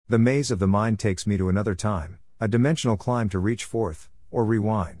The maze of the mind takes me to another time, a dimensional climb to reach forth, or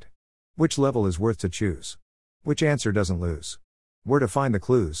rewind. Which level is worth to choose? Which answer doesn't lose? Where to find the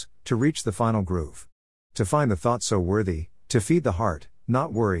clues, to reach the final groove? To find the thought so worthy, to feed the heart,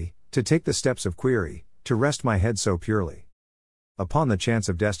 not worry, to take the steps of query, to rest my head so purely. Upon the chance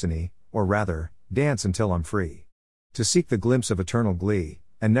of destiny, or rather, dance until I'm free. To seek the glimpse of eternal glee,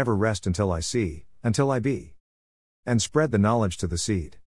 and never rest until I see, until I be. And spread the knowledge to the seed.